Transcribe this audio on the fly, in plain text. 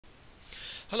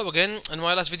Hello again. In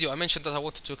my last video I mentioned that I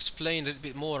wanted to explain a little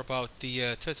bit more about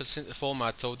the turtle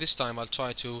format, so this time I'll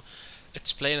try to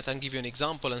explain it and give you an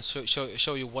example and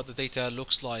show you what the data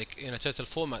looks like in a turtle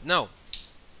format. Now,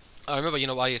 I remember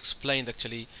I explained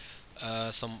actually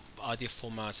some RDF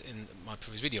formats in my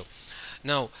previous video.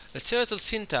 Now, the turtle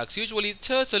syntax, usually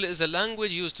turtle is a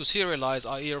language used to serialize,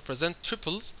 i.e. represent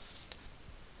triples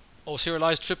or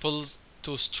serialize triples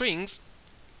to strings,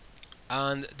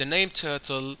 and the name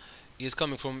turtle is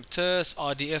coming from terse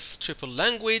RDF triple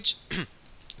language.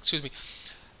 Excuse me.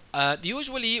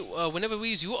 Usually, whenever we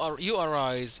use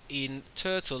URIs in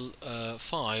turtle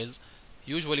files,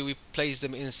 usually we place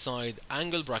them inside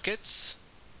angle brackets,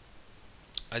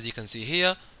 as you can see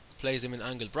here. Place them in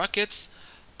angle brackets.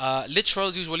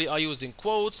 Literals usually are used in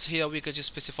quotes. Here we can just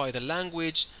specify the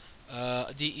language.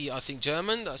 DE, I think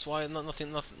German. That's why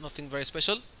nothing very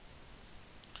special.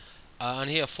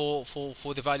 And here for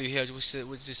the value here, we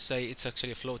just say it's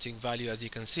actually a floating value, as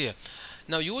you can see here.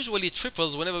 Now, usually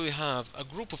triples, whenever we have a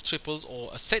group of triples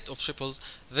or a set of triples,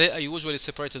 they are usually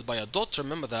separated by a dot.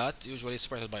 Remember that, usually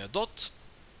separated by a dot.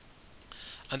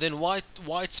 And then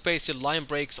white space and line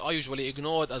breaks are usually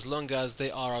ignored as long as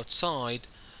they are outside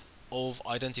of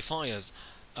identifiers.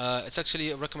 It's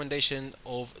actually a recommendation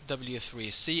of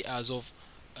W3C as of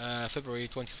February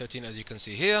 2013, as you can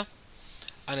see here.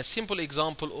 And a simple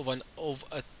example of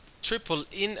a triple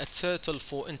in a turtle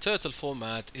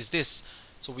format is this.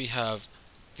 So we have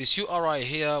this URI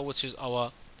here, which is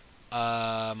our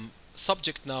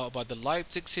subject now about the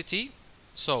Leipzig city.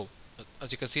 So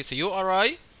as you can see, it's a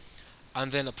URI,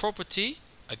 and then a property,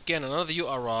 again another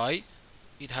URI.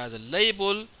 It has a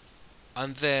label,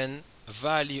 and then a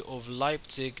value of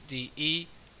Leipzig DE.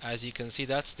 As you can see,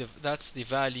 that's the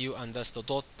value, and that's the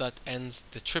dot that ends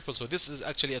the triple. So this is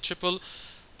actually a triple.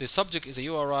 The subject is a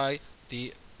URI,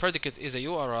 the predicate is a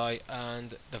URI,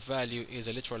 and the value is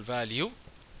a literal value.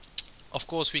 Of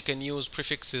course, we can use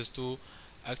prefixes to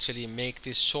actually make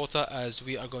this shorter, as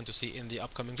we are going to see in the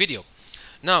upcoming video.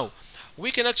 Now, we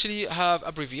can actually have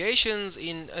abbreviations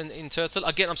in turtle.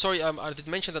 Again, I'm sorry, I did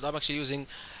mention that I'm actually using,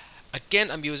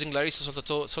 I'm using Larissa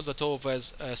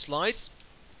Soldatova's slides.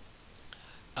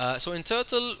 So in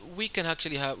turtle, we can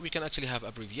actually have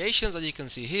abbreviations, as you can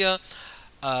see here.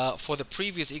 For the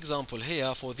previous example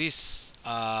here, for this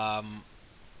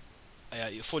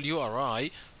full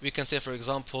URI, we can say, for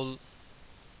example,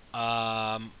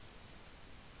 as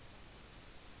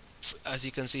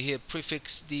you can see here,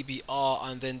 prefix dbr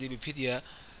and then dbpedia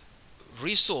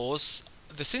resource.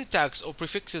 The syntax of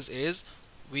prefixes is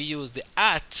we use the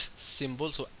at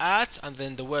symbol, so at and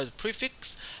then the word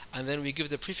prefix, and then we give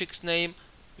the prefix name,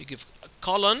 we give a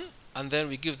colon, and then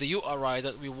we give the URI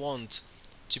that we want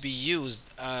to be used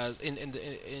in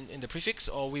the prefix,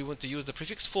 or we want to use the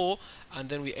prefix for, and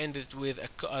then we end it with a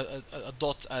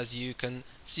dot, as you can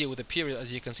see, with a period,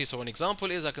 as you can see. So an example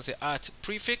is I can say at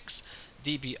prefix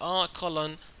dbr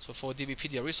colon, so for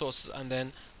dbpedia resources, and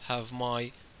then have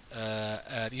my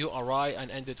URI and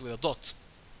end it with a dot.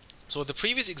 So the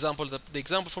previous example, the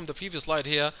example from the previous slide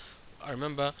here, I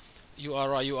remember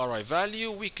URI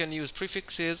value. We can use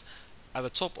prefixes at the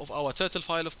top of our turtle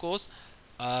file, of course.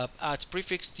 At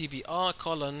prefix dbr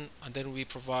colon, and then we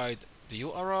provide the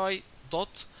URI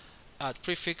dot. At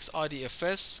prefix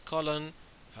rdfs colon,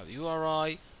 have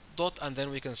URI dot, and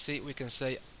then we can say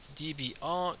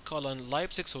dbr colon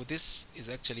Leipzig. So this is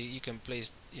actually, you can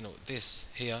place this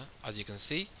here, as you can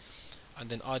see,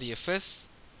 and then rdfs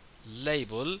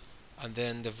label, and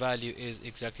then the value is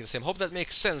exactly the same. Hope that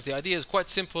makes sense. The idea is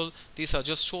quite simple. These are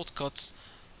just shortcuts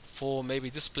for maybe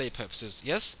display purposes,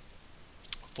 yes,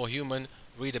 for human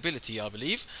readability, I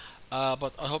believe.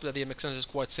 But I hope that the MXN is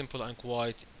quite simple and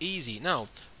quite easy. Now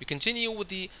we continue with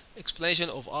the explanation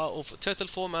of turtle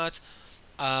format.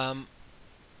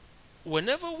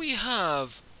 Whenever we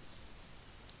have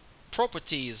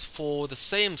properties for the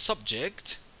same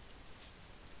subject,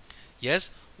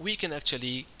 yes, we can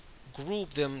actually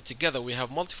group them together. We have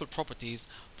multiple properties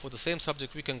for the same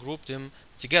subject, we can group them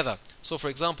together. So for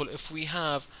example, if we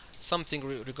have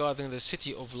something regarding the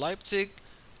city of Leipzig,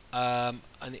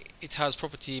 and it has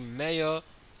property mayor,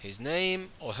 his name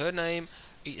or her name.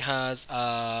 It has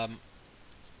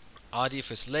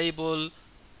RDFS label,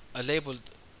 a label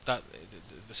that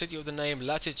the city of the name,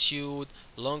 latitude,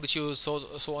 longitude,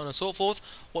 so on and so forth.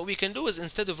 What we can do is,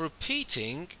 instead of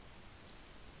repeating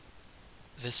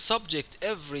the subject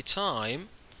every time,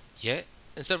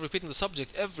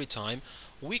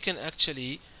 we can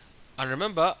actually, and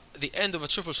remember, the end of a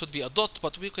triple should be a dot,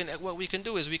 but what we can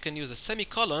do is we can use a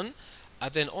semicolon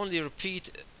and then only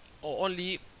repeat or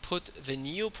only put the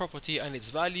new property and its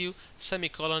value,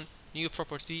 semicolon, new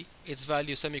property, its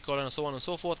value, semicolon, and so on and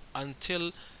so forth,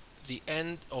 until the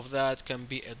end of that can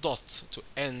be a dot to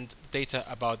end data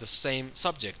about the same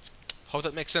subject. How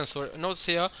that makes sense? So notice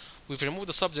here we've removed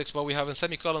the subjects, but we have a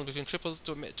semicolon between triples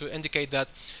to indicate that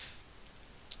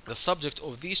the subject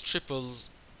of these triples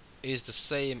is the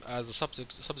same as the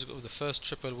subject of the first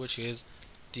triple, which is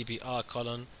dbr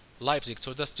colon Leipzig.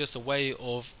 So that's just a way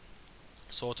of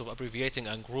sort of abbreviating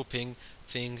and grouping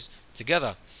things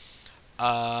together.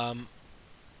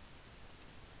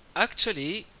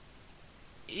 Actually,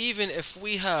 even if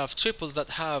we have triples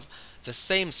that have the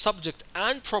same subject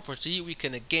and property, we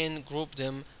can again group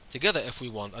them together if we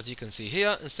want. As you can see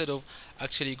here, instead of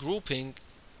actually grouping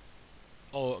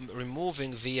or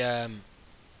removing the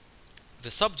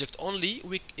subject only,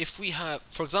 if we have,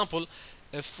 for example,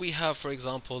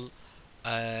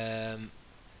 um,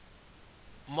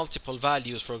 multiple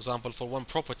values, for example, for one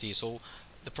property. So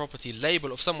the property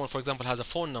label of someone, for example, has a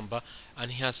phone number,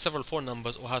 and he has several phone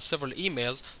numbers or has several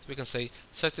emails. So we can say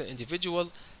certain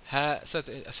individual a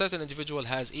certain individual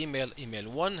has email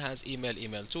 1 has email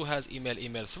 2 has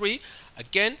email 3.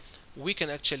 Again, we can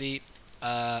actually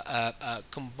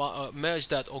merge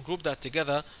that or group that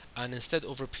together, and instead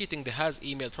of repeating the has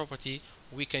email property,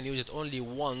 we can use it only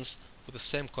once with the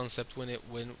same concept when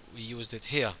we used it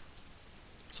here.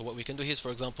 So what we can do here is,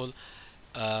 for example,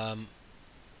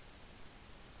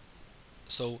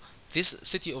 so this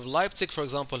city of Leipzig, for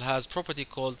example, has property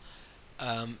called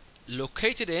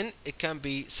located in. It can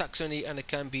be Saxony and it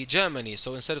can be Germany.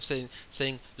 So instead of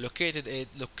saying located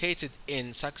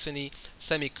in Saxony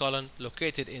semicolon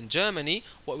located in Germany,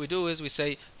 what we do is we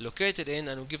say located in,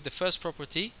 and we give the first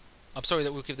property. I'm sorry,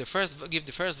 that we give the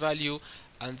first value,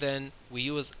 and then we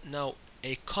use now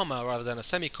a comma rather than a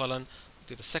semicolon.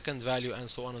 Give the second value, and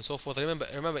so on and so forth. Remember,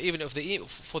 even if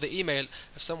for the email,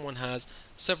 if someone has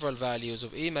several values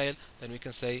of email, then we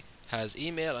can say has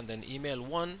email and then email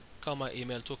 1 comma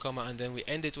email 2 comma, and then we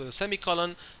end it with a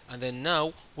semicolon. And then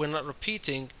now we're not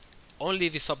repeating only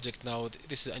the subject. Now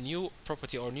this is a new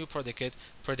property or new predicate.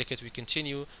 We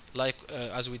continue like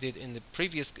as we did in the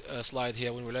previous slide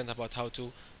here when we learned about how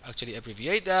to actually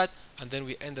abbreviate that, and then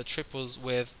we end the triples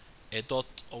with a dot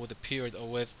or with a period or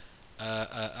with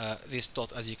this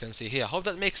dot, as you can see here. Hope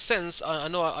that makes sense. I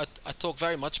know I talk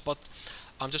very much, but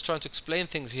I'm just trying to explain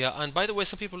things here. And by the way,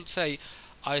 some people say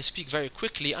I speak very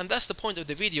quickly, and that's the point of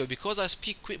the video. Because I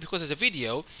speak because it's a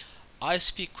video, I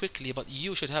speak quickly, but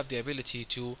you should have the ability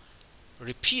to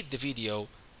repeat the video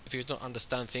if you don't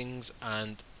understand things,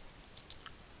 and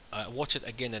watch it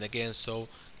again and again so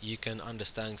you can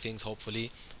understand things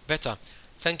hopefully better.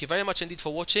 Thank you very much indeed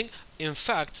for watching. In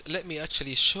fact, let me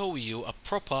actually show you a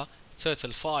proper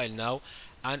turtle file now,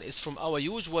 and it's from our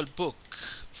usual book,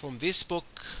 from this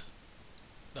book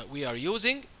that we are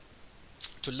using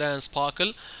to learn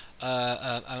Sparkle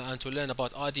and to learn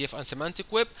about RDF and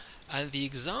Semantic Web. And the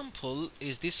example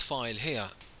is this file here.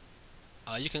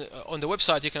 You can on the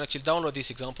website you can actually download these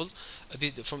examples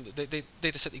from the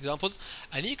dataset examples,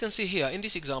 and you can see here in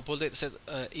this example dataset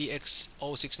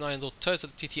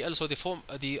ex069.turtle.ttl.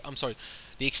 So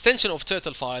the extension of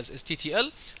turtle files is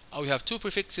TTL. We have two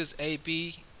prefixes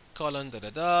AB colon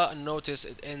and notice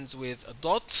it ends with a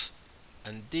dot,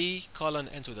 and D colon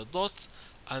ends with a dot,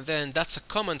 and then that's a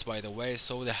comment, by the way.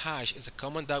 So the hash is a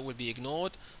comment that will be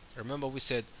ignored. Remember we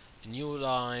said new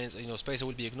lines, spaces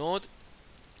will be ignored.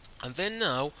 And then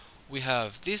now we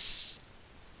have this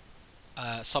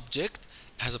subject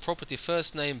has a property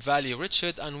first name value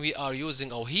Richard, and we are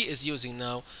using, or he is using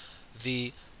now,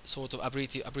 the sort of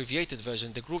abbreviated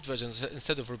version, the grouped version.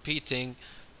 Instead of repeating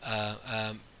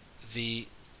the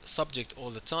subject all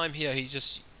the time here, he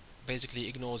just basically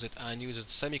ignores it and uses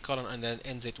the semicolon and then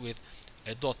ends it with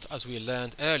a dot, as we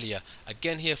learned earlier.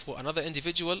 Again here for another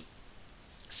individual,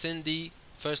 Cindy,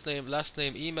 first name last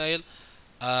name email.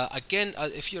 Again,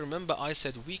 if you remember, I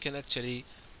said we can actually,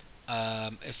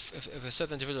 if a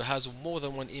certain individual has more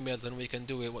than one email, then we can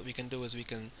do it. What we can do is we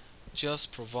can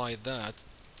just provide that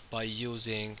by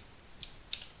using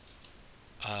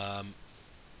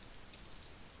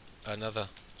another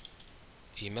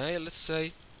email, let's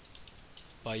say,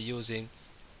 by using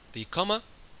the comma.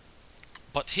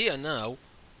 But here now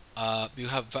you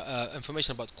have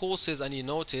information about courses, and you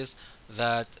notice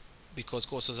that because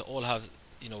courses all have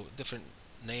different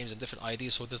names and different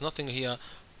IDs, so there's nothing here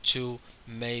to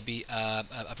maybe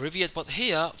abbreviate. But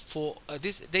here for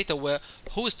this data where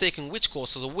who is taking which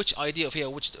courses, or which ID of here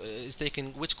which is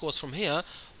taking which course from here,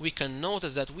 we can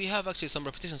notice that we have actually some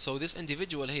repetition. So this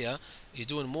individual here is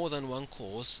doing more than one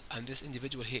course, and this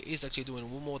individual here is actually doing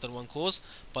more than one course,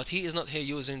 but he is not here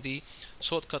using the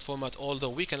shortcut format, although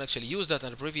we can actually use that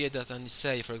and abbreviate that and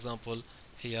say, for example,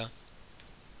 here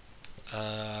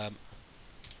um,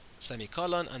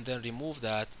 semicolon, and then remove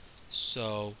that,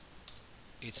 so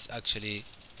it's actually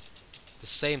the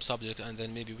same subject. And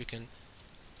then maybe we can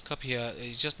copy here.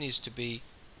 It just needs to be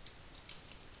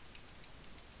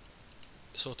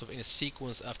sort of in a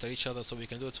sequence after each other, so we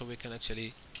can do it. So we can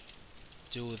actually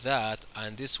do that,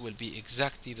 and this will be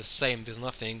exactly the same. There's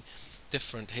nothing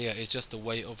different here. It's just a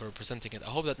way of representing it. I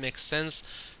hope that makes sense.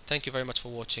 Thank you very much for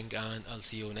watching, and I'll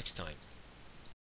see you next time.